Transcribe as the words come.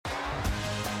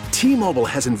T-Mobile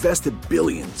has invested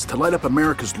billions to light up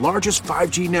America's largest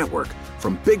 5G network,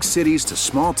 from big cities to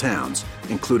small towns,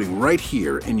 including right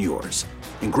here in yours.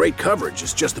 And great coverage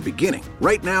is just the beginning.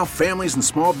 Right now, families and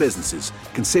small businesses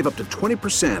can save up to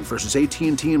 20% versus AT&T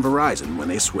and Verizon when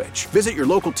they switch. Visit your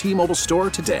local T-Mobile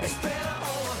store today.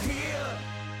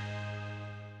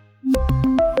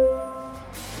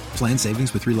 Plan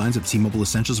savings with 3 lines of T-Mobile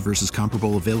Essentials versus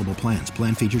comparable available plans.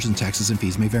 Plan features and taxes and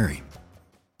fees may vary.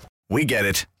 We get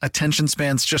it. Attention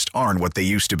spans just aren't what they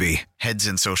used to be. Heads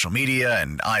in social media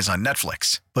and eyes on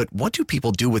Netflix. But what do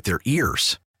people do with their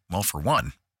ears? Well, for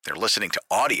one, they're listening to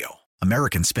audio.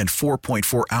 Americans spend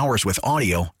 4.4 hours with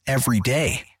audio every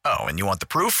day. Oh, and you want the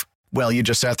proof? Well, you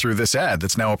just sat through this ad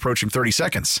that's now approaching 30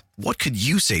 seconds. What could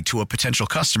you say to a potential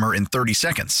customer in 30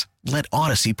 seconds? Let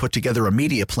Odyssey put together a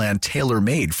media plan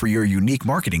tailor-made for your unique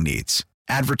marketing needs.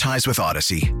 Advertise with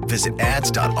Odyssey. Visit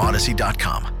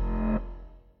ads.odyssey.com.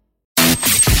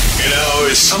 In our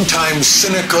sometimes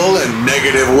cynical and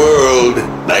negative world,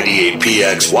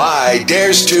 98PXY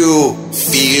dares to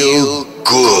feel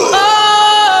good.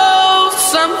 Oh,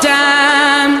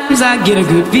 sometimes I get a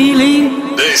good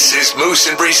feeling. This is Moose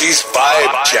and Breezy's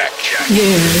Vibe Check.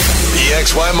 Yeah.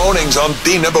 PXY mornings on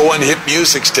the #1 hit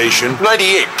music station,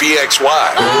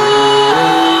 98PXY.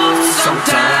 Oh,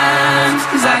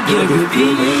 sometimes I get a good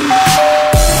feeling.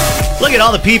 Look at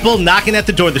all the people knocking at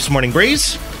the door this morning,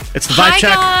 Breeze. It's the Vibe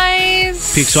Check. Hi,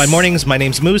 guys. PXY Mornings. My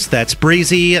name's Moose. That's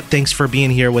Breezy. Thanks for being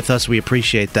here with us. We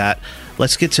appreciate that.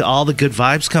 Let's get to all the good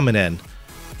vibes coming in.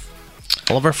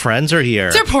 All of our friends are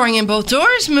here. They're pouring in both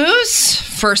doors, Moose.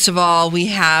 First of all, we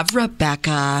have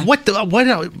Rebecca. What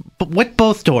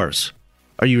both doors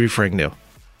are you referring to?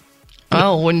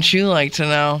 Oh, wouldn't you like to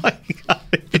know?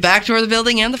 The back door of the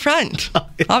building and the front,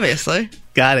 obviously.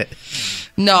 Got it.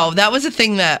 No, that was a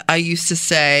thing that I used to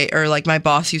say, or like my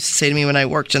boss used to say to me when I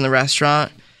worked in the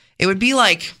restaurant. It would be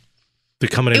like... They're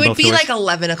coming in both both doors? It would be doors? like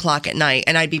 11 o'clock at night,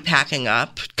 and I'd be packing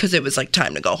up because it was like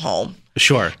time to go home.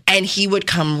 Sure. And he would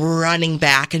come running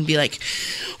back and be like,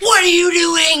 "What are you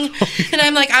doing?" And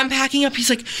I'm like, "I'm packing up." He's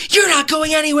like, "You're not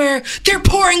going anywhere. They're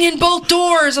pouring in both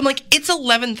doors." I'm like, "It's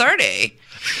 11:30.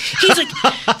 He's like,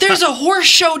 "There's a horse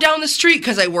show down the street,"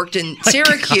 because I worked in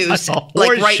Syracuse,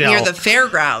 like right near the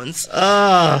fairgrounds.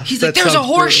 He's like, "There's a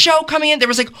horse show coming in." There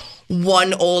was like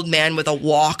one old man with a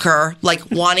walker,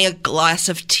 like wanting a glass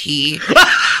of tea.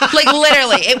 Like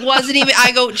literally, it wasn't even.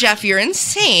 I go, "Jeff, you're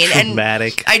insane."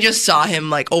 Dramatic. And I just saw him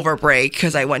like over break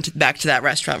because I went back to that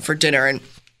restaurant for dinner, and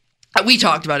we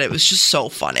talked about it. It was just so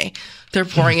funny. They're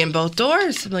pouring in both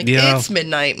doors. I'm like, It's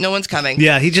midnight. No one's coming.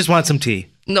 Yeah, he just wants some tea.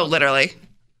 No, literally.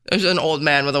 There's an old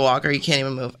man with a walker. He can't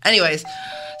even move. Anyways,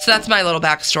 so that's my little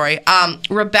backstory.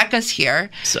 Rebecca's here.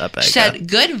 What's up, Becca? She said,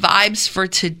 "Good vibes for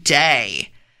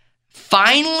today.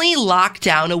 Finally locked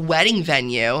down a wedding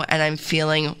venue, and I'm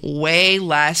feeling way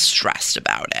less stressed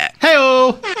about it."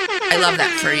 Hey-o! I love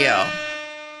that for you.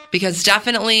 Because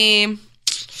definitely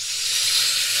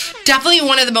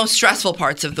one of the most stressful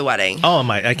parts of the wedding. Oh,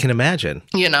 I can imagine.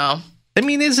 You know? I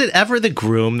mean, is it ever the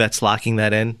groom that's locking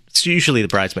that in? It's usually the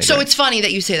bridesmaid. So it's funny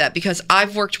that you say that because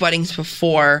I've worked weddings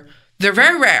before. They're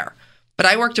very rare. But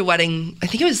I worked a wedding, I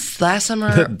think it was last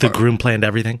summer. The groom planned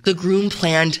everything? The groom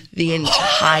planned the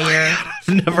entire I've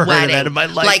never wedding. heard of that in my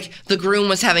life. Like, the groom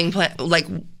was having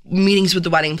meetings with the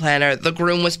wedding planner. The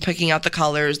groom was picking out the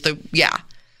colors. Yeah.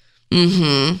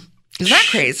 Mm-hmm. Isn't that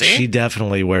crazy? She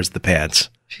definitely wears the pants.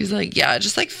 She's like, "Yeah,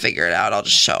 just like figure it out. I'll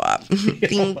just show up."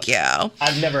 Thank you.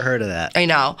 I've never heard of that. I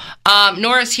know.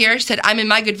 Nora's here. She said, "I'm in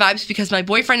my good vibes because my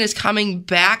boyfriend is coming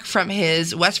back from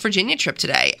his West Virginia trip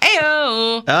today."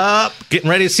 Ayo. Getting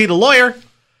ready to see the lawyer.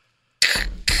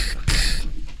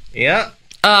 Yeah.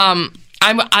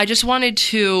 I just wanted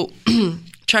to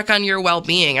check on your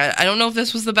well-being. I don't know if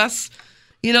this was the best,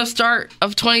 start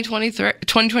of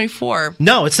 2024.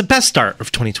 No, it's the best start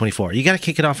of 2024. You got to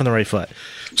kick it off on the right foot.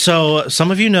 So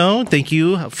some of you know, thank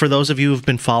you for those of you who've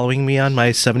been following me on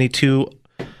my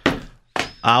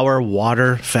 72-hour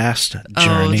water fast journey.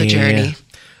 Oh, the journey.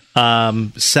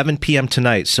 7 p.m.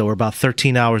 tonight, so we're about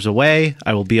 13 hours away.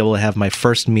 I will be able to have my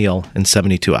first meal in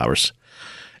 72 hours.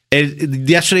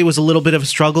 Yesterday was a little bit of a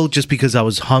struggle just because I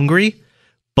was hungry,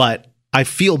 but I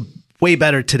feel way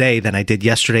better today than I did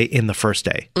yesterday in the first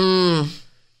day.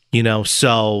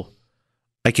 So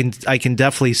I can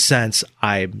definitely sense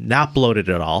I'm not bloated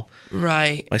at all.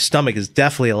 Right. My stomach is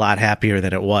definitely a lot happier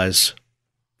than it was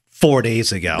 4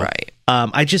 days ago. Right.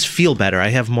 I just feel better. I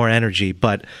have more energy,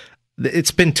 but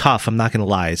it's been tough. I'm not going to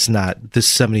lie. This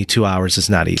 72 hours is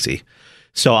not easy.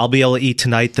 So I'll be able to eat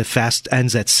tonight. The fast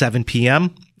ends at 7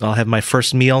 p.m. I'll have my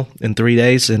first meal in 3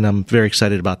 days, and I'm very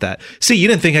excited about that. See, you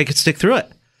didn't think I could stick through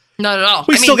it. Not at all.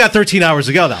 We still got 13 hours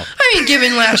to go, though. I mean,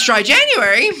 given last dry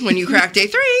January, when you cracked day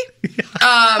 3,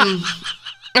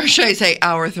 or should I say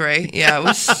hour 3? Yeah, it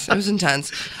was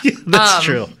intense. Yeah, that's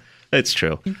true. It's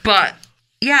true. But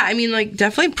yeah, I mean, like,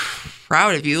 definitely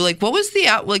proud of you. Like, what was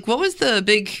the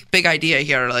big idea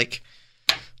here? Like,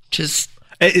 just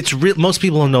it's real. Most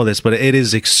people don't know this, but it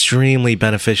is extremely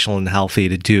beneficial and healthy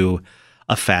to do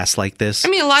a fast like this. I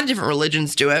mean, a lot of different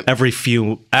religions do it.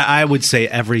 I would say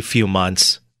every few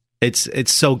months.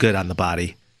 It's so good on the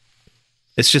body.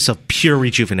 It's just a pure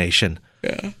rejuvenation.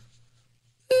 Yeah.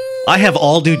 I have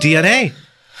all new DNA.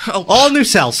 Oh. All new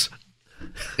cells.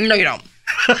 No, you don't.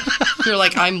 You're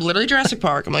like, I'm literally Jurassic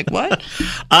Park. I'm like, what?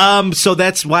 So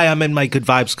that's why I'm in my good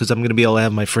vibes, because I'm going to be able to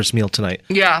have my first meal tonight.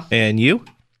 Yeah. And you?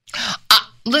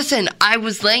 Listen, I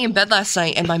was laying in bed last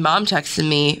night and my mom texted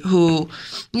me, who,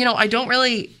 I don't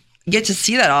really get to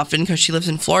see that often because she lives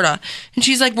in Florida. And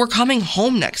she's like, we're coming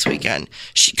home next weekend.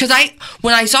 Because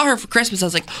when I saw her for Christmas, I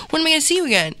was like, when am I going to see you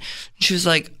again? And she was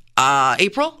like,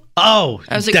 April? Oh,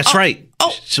 I was like, that's right.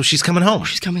 Oh. So she's coming home.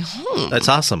 She's coming home. That's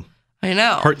awesome. I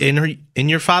know. In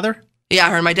your father? Yeah,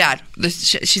 her and my dad.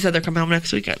 She said they're coming home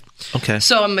next weekend. Okay.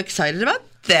 So I'm excited about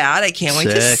that. I can't wait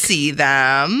to see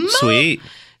them. Sweet.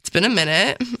 It's been a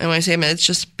minute. And when I say a minute, it's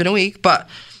just been a week. But,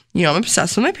 I'm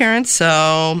obsessed with my parents.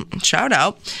 So shout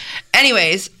out.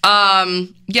 Anyways,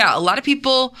 yeah, a lot of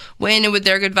people weighing in with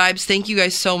their good vibes. Thank you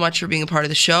guys so much for being a part of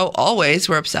the show. Always.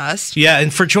 We're obsessed. Yeah,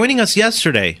 and for joining us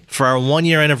yesterday for our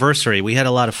 1-year anniversary. We had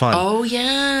a lot of fun. Oh,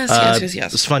 yes. Yes.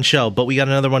 It was a fun show, but we got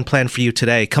another one planned for you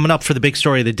today. Coming up for the big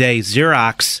story of the day,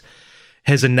 Xerox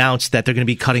has announced that they're going to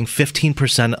be cutting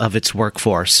 15% of its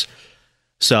workforce.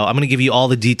 So I'm going to give you all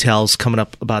the details coming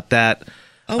up about that.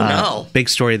 Oh, no. Big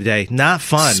story of the day. Not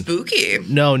fun. Spooky.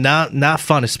 No, not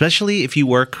fun, especially if you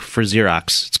work for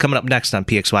Xerox. It's coming up next on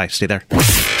PXY. Stay there.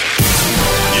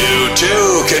 You,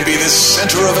 too, can be the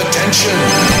center of attention.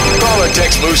 Call or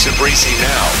text Moose and Breezy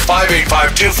now.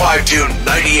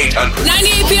 585-252-9800.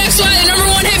 98 PXY, the number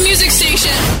 1 hit music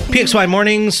station. PXY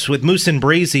Mornings with Moose and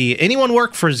Breezy. Anyone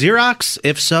work for Xerox?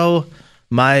 If so,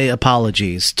 my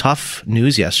apologies. Tough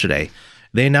news yesterday.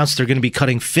 They announced they're going to be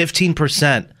cutting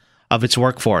 15% of its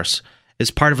workforce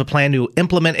as part of a plan to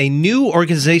implement a new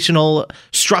organizational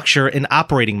structure and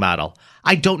operating model.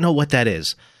 I don't know what that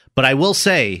is, but I will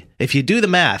say, if you do the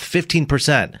math,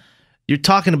 15%, you're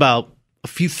talking about a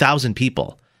few thousand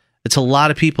people. It's a lot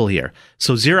of people here.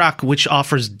 So Xerox, which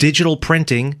offers digital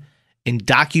printing and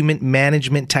document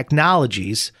management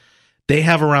technologies, they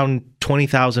have around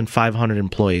 20,500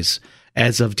 employees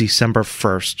as of December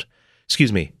 31st,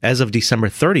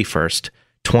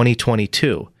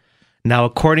 2022. Now,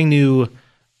 according to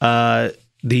the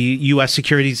U.S.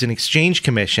 Securities and Exchange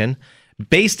Commission,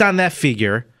 based on that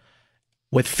figure,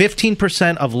 with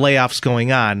 15% of layoffs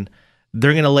going on,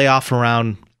 they're going to lay off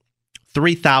around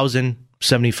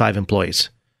 3,075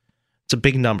 employees. It's a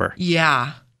big number.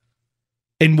 Yeah.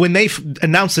 And when they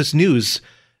announced this news,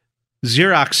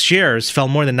 Xerox shares fell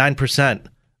more than 9%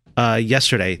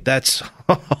 yesterday. That's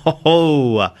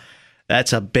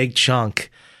a big chunk.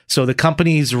 So the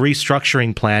company's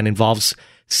restructuring plan involves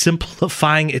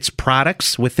simplifying its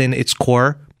products within its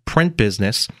core print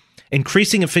business,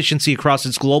 increasing efficiency across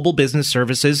its global business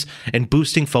services, and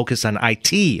boosting focus on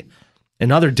IT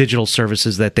and other digital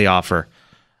services that they offer.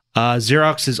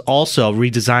 Xerox is also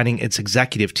redesigning its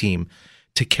executive team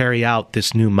to carry out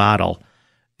this new model.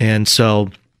 And so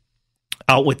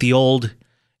out with the old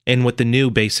and with the new,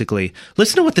 basically.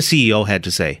 Listen to what the CEO had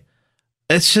to say.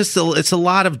 It's a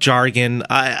lot of jargon.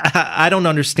 I don't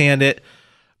understand it.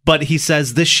 But he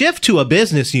says the shift to a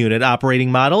business unit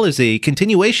operating model is a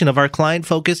continuation of our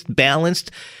client-focused,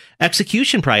 balanced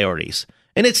execution priorities.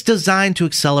 And it's designed to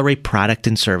accelerate product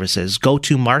and services,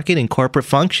 go-to-market and corporate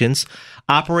functions,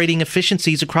 operating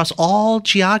efficiencies across all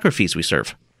geographies we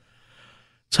serve.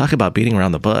 Talk about beating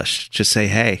around the bush. Just say,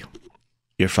 hey,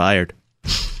 you're fired.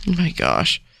 Oh my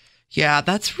gosh. Yeah,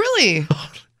 that's really...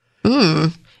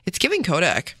 It's giving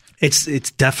Kodak. It's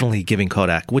definitely giving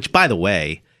Kodak, which, by the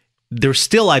way, they're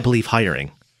still, I believe, hiring.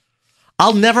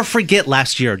 I'll never forget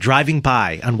last year driving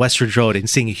by on Westridge Road and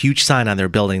seeing a huge sign on their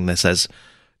building that says,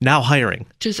 now hiring.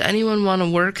 Does anyone want to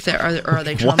work there, or are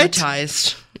they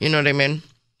traumatized? You know what I mean?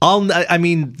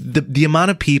 The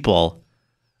amount of people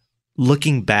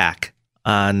looking back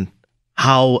on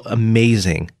how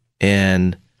amazing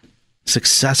and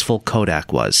successful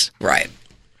Kodak was. Right.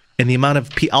 And the amount of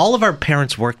all of our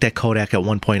parents worked at Kodak at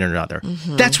one point or another.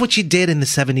 Mm-hmm. That's what you did in the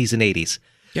 70s and 80s.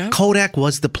 Yep. Kodak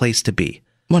was the place to be.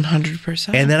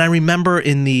 100%. And then I remember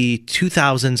in the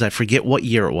 2000s, I forget what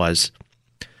year it was,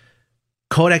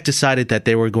 Kodak decided that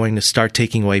they were going to start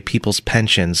taking away people's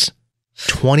pensions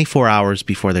 24 hours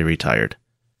before they retired.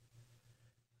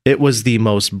 It was the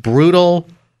most brutal,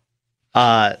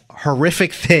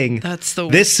 horrific thing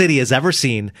this city has ever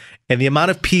seen, and the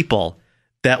amount of people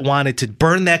that wanted to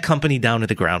burn that company down to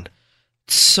the ground.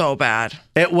 So bad.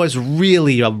 It was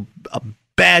really a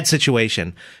bad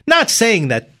situation. Not saying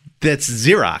that's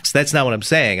Xerox. That's not what I'm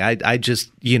saying. I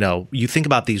just, you think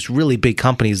about these really big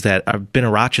companies that have been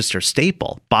a Rochester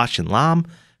staple. Bosch and Lomb,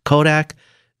 Kodak,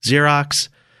 Xerox,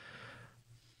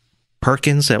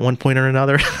 Perkins at one point or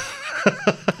another.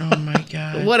 Oh my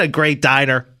God. What a great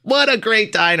diner. What a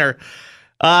great diner.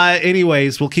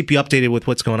 Anyways, we'll keep you updated with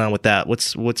what's going on with that.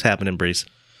 What's happening, Breeze?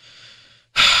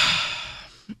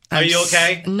 Are you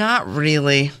okay? Not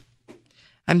really.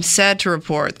 I'm sad to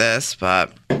report this,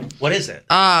 but... What is it?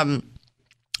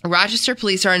 Rochester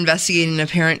police are investigating an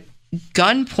apparent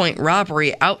gunpoint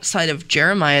robbery outside of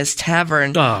Jeremiah's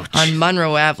Tavern on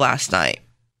Monroe Ave last night.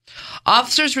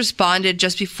 Officers responded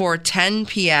just before 10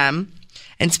 p.m.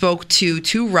 and spoke to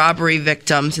two robbery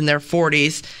victims in their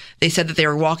 40s. They said that they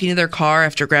were walking to their car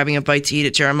after grabbing a bite to eat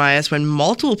at Jeremiah's when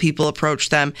multiple people approached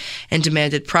them and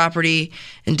demanded property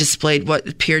and displayed what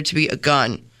appeared to be a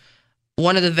gun.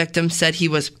 One of the victims said he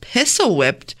was pistol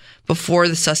whipped before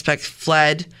the suspect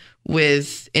fled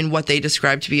in what they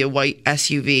described to be a white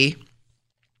SUV,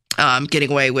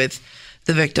 getting away with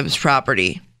the victim's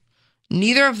property.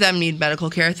 Neither of them need medical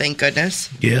care, thank goodness.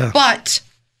 Yeah. But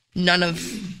none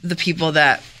of the people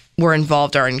that were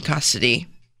involved are in custody.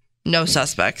 No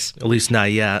suspects. At least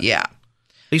not yet. Yeah.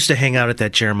 I used to hang out at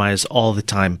that Jeremiah's all the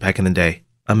time back in the day.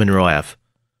 I'm in Monroe Ave.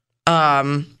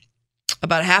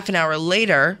 About half an hour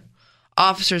later,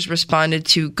 officers responded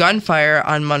to gunfire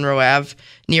on Monroe Ave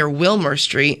near Wilmer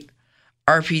Street.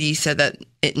 RPD said that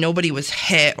nobody was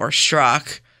hit or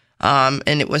struck, and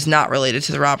it was not related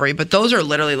to the robbery. But those are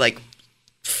literally like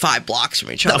 5 blocks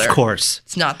from each other. Of course.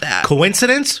 It's not that.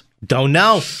 Coincidence? Don't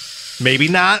know. Maybe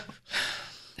not.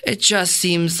 It just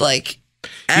seems like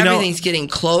everything's getting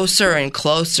closer and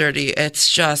closer to you. It's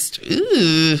just,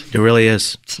 ooh. It really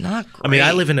is. It's not great. I mean,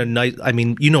 I live in a nice,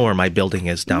 you know where my building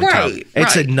is downtown. Right,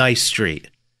 it's a nice street.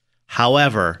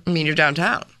 However, I mean, you're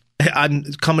downtown. I'm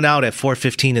coming out at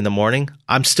 4:15 in the morning.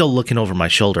 I'm still looking over my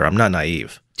shoulder. I'm not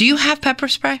naive. Do you have pepper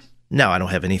spray? No, I don't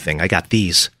have anything. I got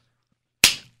these.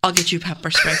 I'll get you pepper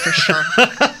spray for sure.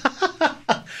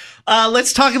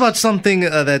 Let's talk about something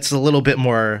that's a little bit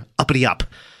more uppity up.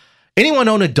 Anyone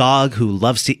own a dog who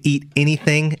loves to eat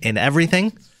anything and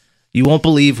everything? You won't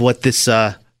believe what this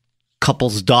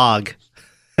couple's dog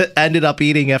ended up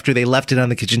eating after they left it on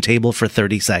the kitchen table for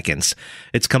 30 seconds.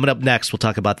 It's coming up next. We'll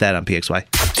talk about that on PXY.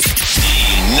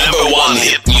 Number 1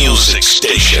 hit music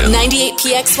station. 98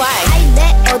 PXY. I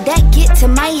let all that get to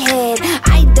my head.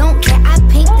 I don't care. I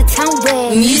paint the town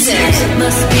red. Music. It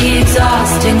must be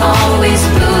exhausting, always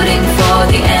rooting for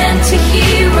the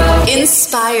anti-hero.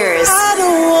 Inspires. I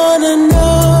don't wanna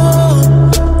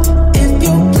know if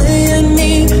you're playing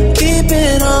me. Keep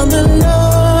it on the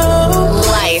low.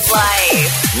 Life.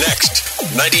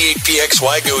 Next, 98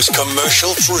 PXY goes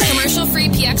commercial free. Commercial free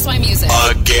PXY music.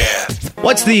 Again.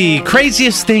 What's the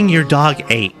craziest thing your dog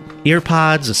ate?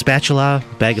 Earpods, a spatula,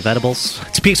 bag of edibles.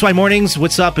 It's PXY Mornings.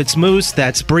 What's up? It's Moose.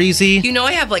 That's Breezy. You know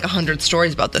I have like 100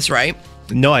 stories about this, right?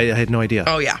 No, I had no idea.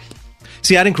 Oh, yeah.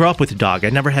 See, I didn't grow up with a dog.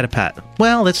 I never had a pet.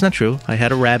 Well, that's not true. I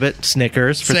had a rabbit,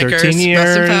 Snickers, for 13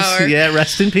 years. Rest in power. Yeah,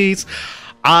 rest in peace.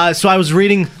 So I was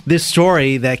reading this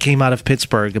story that came out of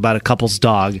Pittsburgh about a couple's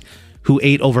dog who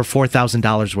ate over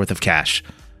 $4,000 worth of cash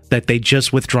that they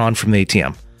just withdrawn from the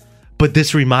ATM. But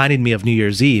this reminded me of New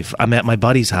Year's Eve. I'm at my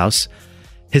buddy's house.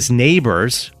 His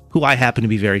neighbors, who I happen to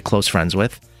be very close friends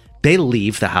with, they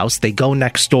leave the house. They go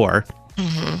next door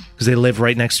because they live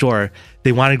right next door.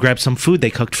 They want to grab some food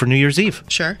they cooked for New Year's Eve.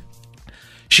 Sure.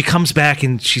 She comes back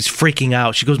and she's freaking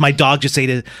out. She goes, my dog just ate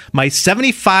it. My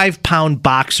 75-pound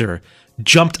boxer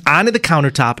jumped onto the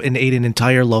countertop and ate an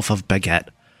entire loaf of baguette.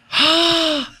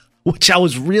 Which I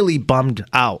was really bummed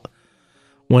out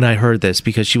when I heard this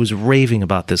because she was raving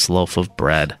about this loaf of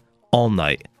bread all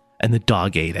night and the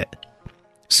dog ate it.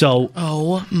 So,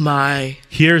 oh my.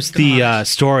 Here's the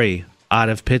story out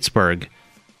of Pittsburgh.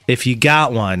 If you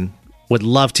got one, would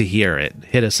love to hear it.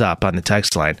 Hit us up on the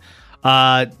text line.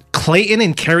 Clayton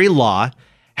and Carrie Law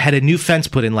had a new fence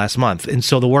put in last month, and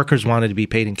so the workers wanted to be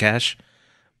paid in cash.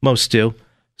 Most do.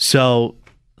 So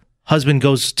husband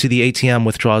goes to the ATM,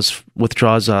 withdraws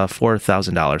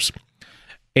 $4,000,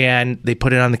 and they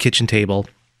put it on the kitchen table,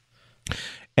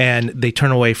 and they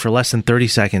turn away for less than 30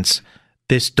 seconds.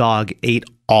 This dog ate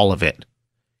all of it.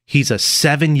 He's a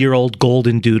 7-year-old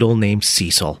golden doodle named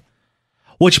Cecil,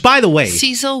 which, by the way,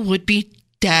 Cecil would be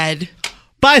dead.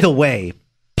 By the way,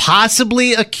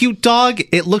 possibly a cute dog.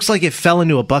 It looks like it fell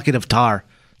into a bucket of tar.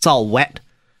 It's all wet.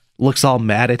 Looks all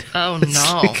matted. Oh, It's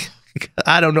no. like,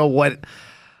 I don't know what.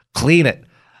 Clean it.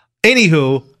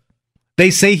 Anywho, they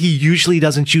say he usually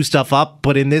doesn't chew stuff up,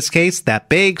 but in this case, that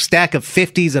big stack of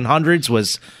 50s and 100s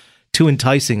was too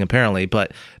enticing, apparently.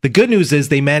 But the good news is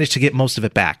they managed to get most of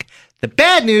it back. The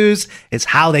bad news is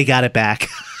how they got it back.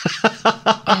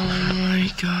 Oh my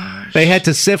gosh. They had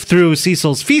to sift through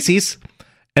Cecil's feces,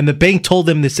 and the bank told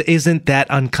them this isn't that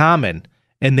uncommon,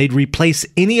 and they'd replace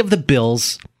any of the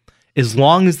bills as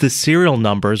long as the serial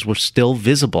numbers were still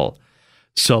visible.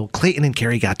 So Clayton and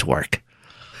Carrie got to work.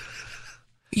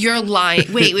 You're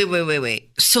lying. Wait.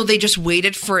 So they just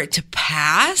waited for it to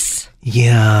pass?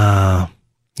 Yeah.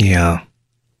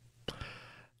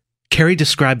 Carrie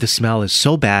described the smell as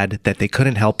so bad that they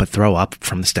couldn't help but throw up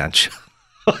from the stench.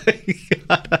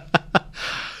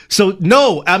 So,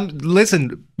 no,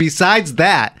 listen, besides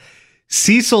that,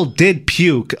 Cecil did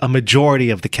puke a majority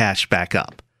of the cash back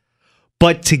up.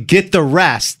 But to get the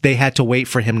rest, they had to wait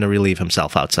for him to relieve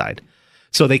himself outside.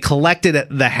 So they collected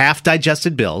the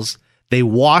half-digested bills, they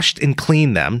washed and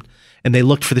cleaned them, and they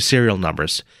looked for the serial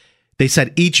numbers. They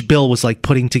said each bill was like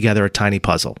putting together a tiny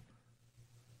puzzle.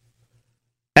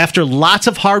 After lots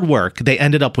of hard work, they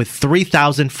ended up with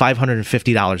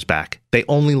 $3,550 back. They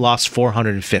only lost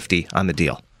 $450 on the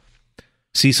deal.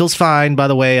 Cecil's fine, by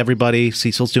the way, everybody.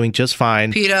 Cecil's doing just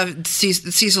fine. Peter,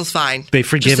 Cecil's fine. They've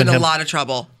forgiven just in him. a lot of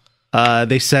trouble.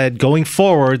 They said going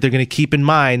forward, they're going to keep in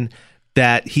mind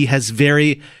that he has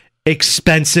very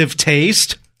expensive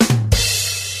taste.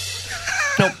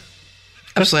 Nope.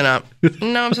 Absolutely not.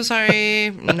 No, I'm so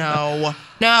sorry. No.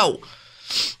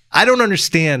 I don't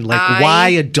understand,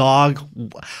 why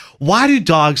do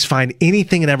dogs find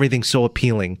anything and everything so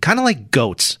appealing? Kind of like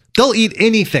goats. They'll eat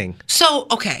anything. So,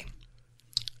 okay.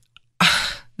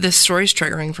 This story's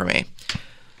triggering for me.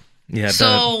 Yeah.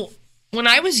 So, when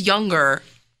I was younger,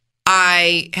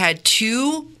 I had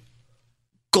 2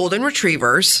 golden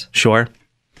retrievers. Sure.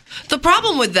 The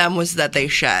problem with them was that they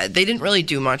shed. They didn't really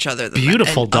do much other than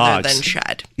Beautiful dogs. other than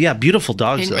shed. Yeah, beautiful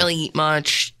dogs. They didn't really eat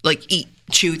much,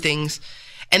 chew things.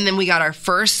 And then we got our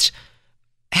first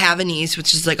Havanese,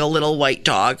 which is like a little white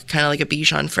dog, kind of like a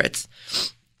Bichon Fritz.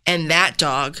 And that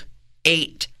dog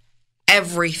ate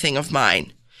everything of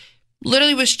mine.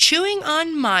 Literally was chewing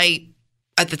on my,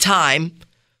 at the time,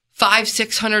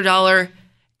 $500-$600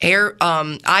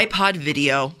 iPod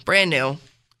video, brand new.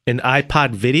 An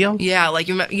iPod video? Yeah, like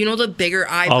you know the bigger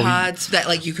iPods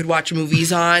that you could watch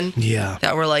movies on. Yeah.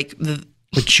 That were like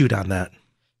But chewed on that.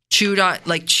 Chewed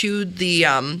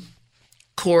the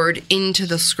cord into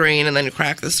the screen and then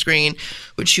cracked the screen.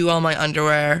 Would chew all my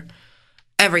underwear,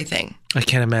 everything. I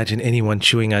can't imagine anyone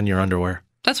chewing on your underwear.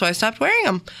 That's why I stopped wearing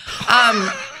them.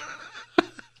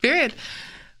 Period.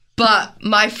 But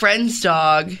my friend's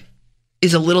dog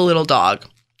is a little dog,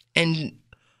 and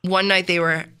one night they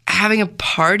were having a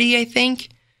party, I think.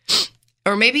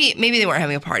 Or maybe they weren't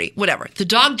having a party. Whatever. The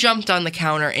dog jumped on the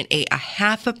counter and ate a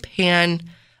half a pan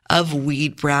of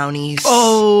weed brownies.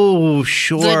 Oh,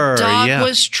 sure. The dog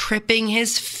was tripping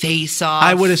his face off.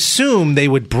 I would assume they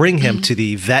would bring him to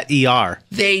the vet ER.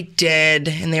 They did.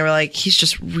 And they were like, he's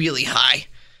just really high.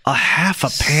 A half a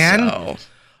pan? So,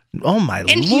 oh, my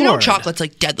Lord. and you know chocolate's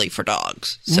deadly for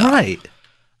dogs. So, right.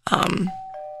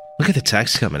 Look at the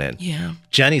text coming in. Yeah.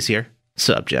 Jenny's here. What's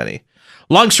up, Jenny?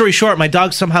 Long story short, my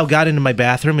dog somehow got into my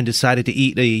bathroom and decided to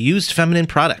eat a used feminine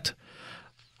product.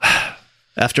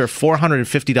 After a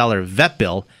 $450 vet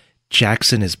bill,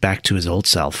 Jackson is back to his old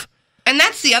self. And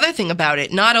that's the other thing about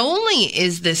it. Not only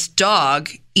is this dog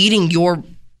eating your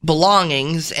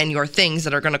belongings and your things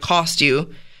that are going to cost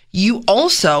you, you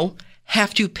also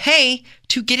have to pay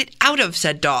to get it out of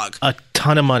said dog. A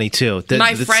ton of money, too.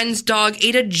 My friend's dog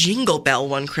ate a Jingle Bell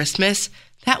one Christmas.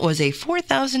 That was a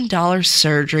 $4,000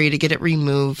 surgery to get it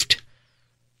removed.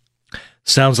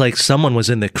 Sounds like someone was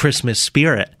in the Christmas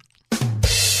spirit.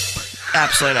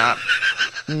 Absolutely not.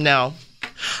 No.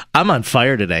 I'm on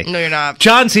fire today. No, you're not.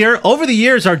 John's here. Over the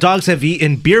years, our dogs have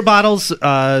eaten beer bottles,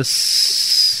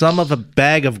 some of a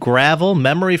bag of gravel,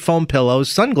 memory foam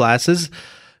pillows, sunglasses,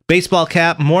 baseball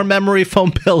cap, more memory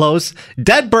foam pillows,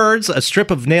 dead birds, a strip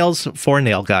of nails for a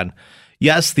nail gun.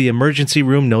 Yes, the emergency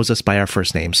room knows us by our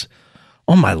first names.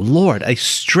 Oh, my Lord. A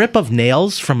strip of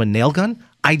nails from a nail gun?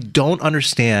 I don't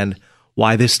understand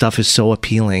why this stuff is so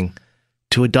appealing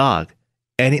to a dog.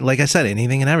 Like I said,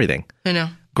 anything and everything. I know.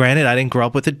 Granted, I didn't grow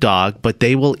up with a dog, but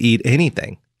they will eat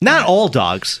anything. Not all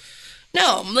dogs.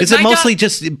 No. Is it mostly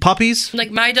just puppies? Like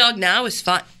my dog now is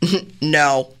fine.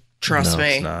 No. Trust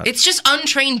me. It's not. It's just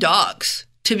untrained dogs,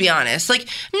 to be honest. Not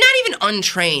even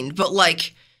untrained, but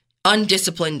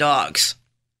undisciplined dogs.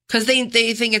 Because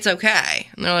they think it's okay.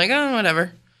 And they're like, oh,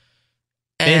 whatever.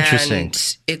 And Interesting.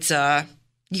 It's,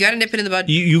 you got to nip it in the bud.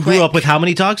 You grew up with how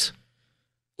many dogs?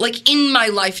 Like in my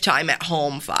lifetime at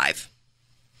home, 5.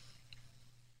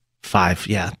 5,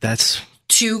 yeah. That's...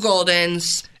 2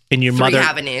 Goldens, and your 3 mother,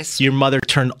 Havanese. Your mother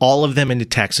turned all of them into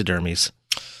taxidermies.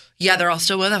 Yeah, they're all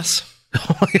still with us.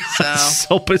 Oh my God,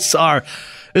 so bizarre.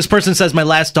 This person says my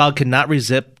last dog cannot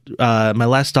resist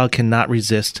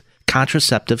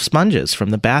contraceptive sponges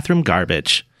from the bathroom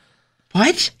garbage.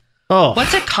 What? Oh.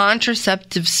 What's a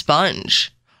contraceptive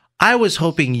sponge? I was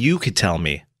hoping you could tell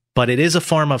me, but it is a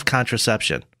form of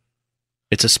contraception.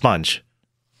 It's a sponge.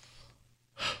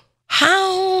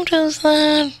 How does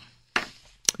that...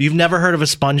 You've never heard of a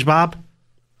SpongeBob?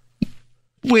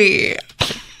 Wait,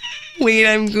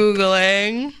 I'm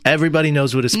Googling. Everybody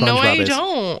knows what a SpongeBob is. No, I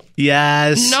don't.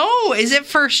 Yes. No, is it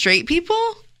for straight people?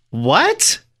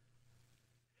 What?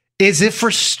 Is it for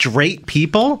straight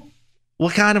people?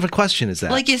 What kind of a question is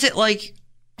that? Like, is it like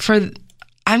for...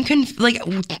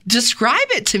 describe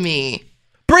it to me.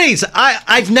 Breeze,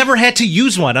 I've never had to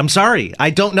use one. I'm sorry.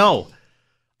 I don't know.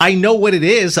 I know what it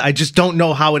is. I just don't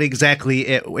know how it exactly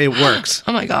it works.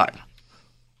 Oh, my God.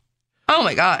 Oh,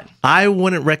 my God. I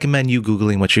wouldn't recommend you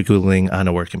Googling what you're Googling on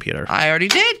a work computer. I already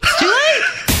did. It's too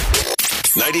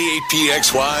late.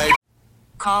 98PXY.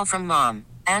 Call from mom.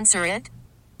 Answer it.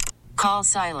 Call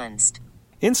silenced.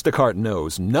 Instacart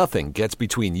knows nothing gets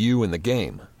between you and the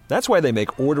game. That's why they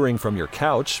make ordering from your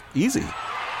couch easy.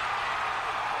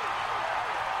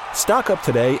 Stock up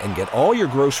today and get all your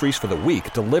groceries for the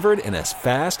week delivered in as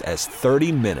fast as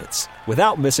 30 minutes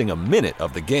without missing a minute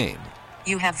of the game.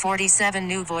 You have 47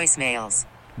 new voicemails.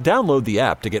 Download the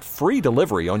app to get free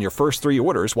delivery on your first 3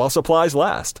 orders while supplies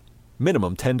last.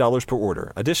 Minimum $10 per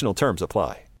order. Additional terms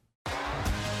apply.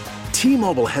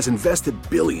 T-Mobile has invested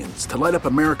billions to light up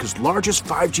America's largest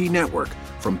 5G network,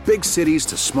 from big cities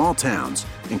to small towns,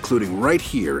 including right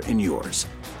here in yours.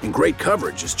 And great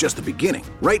coverage is just the beginning.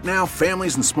 Right now,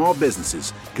 families and small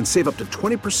businesses can save up to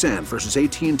 20% versus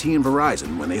AT&T and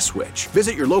Verizon when they switch.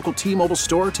 Visit your local T-Mobile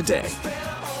store today.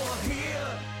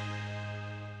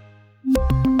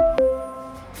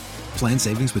 Plan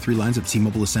savings with 3 lines of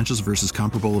T-Mobile Essentials versus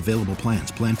comparable available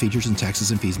plans. Plan features and taxes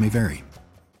and fees may vary.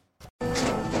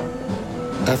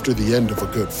 After the end of a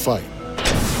good fight,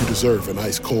 you deserve an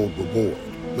ice-cold reward.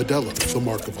 Modelo is the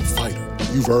mark of a fighter.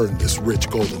 You've earned this rich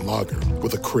golden lager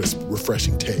with a crisp,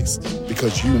 refreshing taste.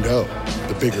 Because you know,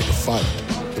 the bigger the fight,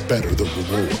 the better the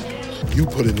reward. You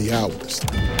put in the hours,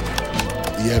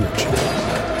 the energy,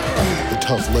 the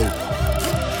tough labor.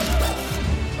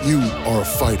 You are a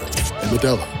fighter, and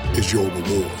Modelo is your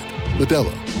reward.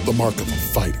 Modelo, the mark of a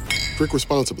fighter. Drink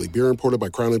responsibly. Beer imported by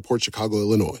Crown Imports, Chicago,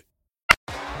 Illinois.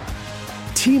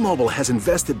 T-Mobile has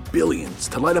invested billions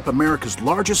to light up America's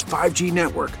largest 5G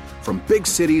network, from big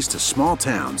cities to small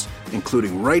towns,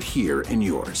 including right here in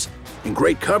yours. And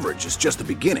great coverage is just the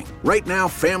beginning. Right now,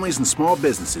 families and small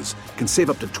businesses can save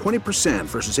up to 20%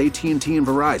 versus AT&T and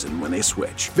Verizon when they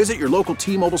switch. Visit your local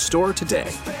T-Mobile store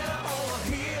today.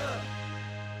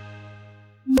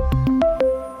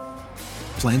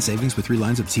 Plan savings with 3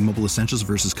 lines of T-Mobile Essentials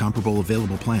versus comparable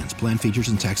available plans. Plan features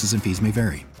and taxes and fees may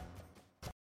vary.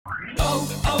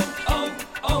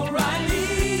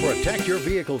 Protect your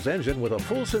vehicle's engine with a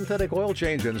full synthetic oil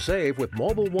change and save with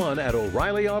Mobil 1 at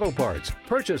O'Reilly Auto Parts.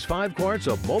 Purchase 5 quarts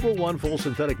of Mobil 1 full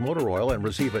synthetic motor oil and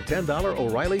receive a $10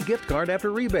 O'Reilly gift card after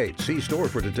rebate. See store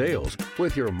for details.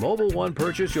 With your Mobil 1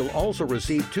 purchase, you'll also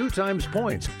receive 2 times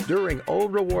points during O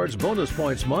Rewards Bonus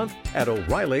Points Month at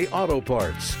O'Reilly Auto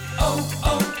Parts.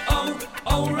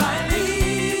 O'Reilly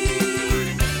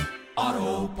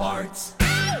Auto Parts.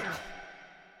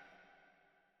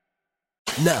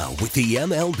 Now, with the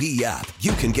MLB app,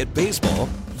 you can get baseball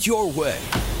your way.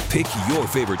 Pick your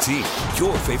favorite team,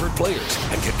 your favorite players,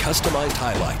 and get customized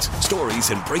highlights, stories,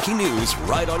 and breaking news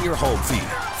right on your home feed.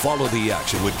 Follow the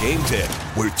action with Game 10,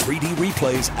 where 3D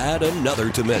replays add another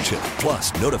dimension.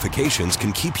 Plus, notifications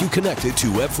can keep you connected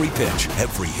to every pitch,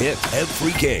 every hit,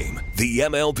 every game. The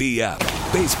MLB app.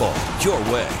 Baseball your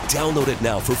way. Download it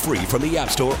now for free from the App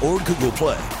Store or Google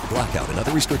Play. Blackout and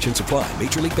other restrictions apply.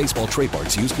 Major League Baseball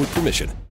trademarks used with permission.